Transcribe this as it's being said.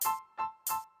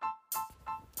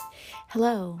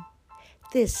Hello,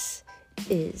 this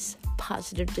is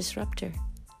Positive Disruptor,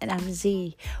 and I'm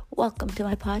Z. Welcome to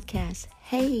my podcast.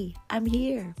 Hey, I'm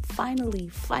here.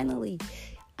 Finally,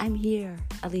 I'm here.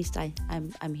 At least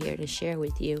I'm here to share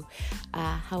with you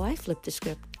how I flipped the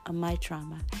script on my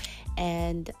trauma,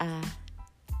 and I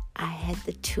had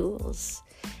the tools,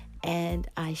 and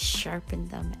I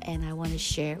sharpened them, and I want to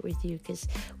share it with you because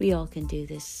we all can do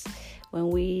this. When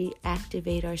we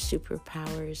activate our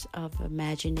superpowers of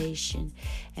imagination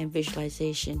and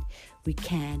visualization, we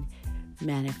can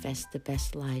manifest the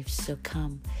best lives. So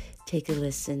come, take a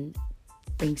listen,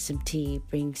 bring some tea,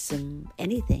 bring some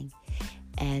anything,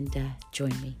 and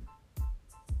join me.